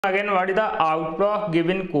Again what is the output of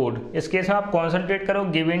given code. इस case में आप कॉन्सेंट्रेट करो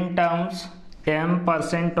given terms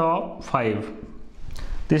m% of 5।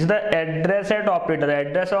 This is the address set operator.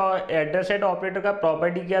 Address set operator का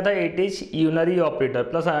property क्या था, it is unary operator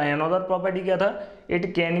plus another property क्या था,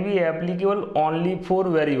 it can be applicable only for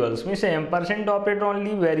variables. Means m% operator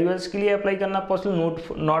only variables के लिए apply करना possible,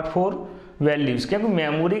 not for values. क्योंकि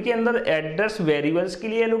memory के अंदर एड्रेस वेरिएबल्स के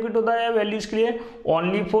लिए एलोकेट होता है, वैल्यूज के लिए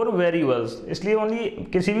ओनली फॉर वेरिएबल्स। इसलिए ओनली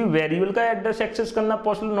किसी भी वेरिएबल का एड्रेस एक्सेस करना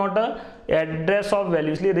possible, not a address of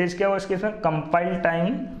value. इसलिए रेज क्या हुआ इस केस में, compile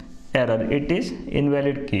time error, it is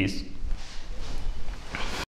invalid case.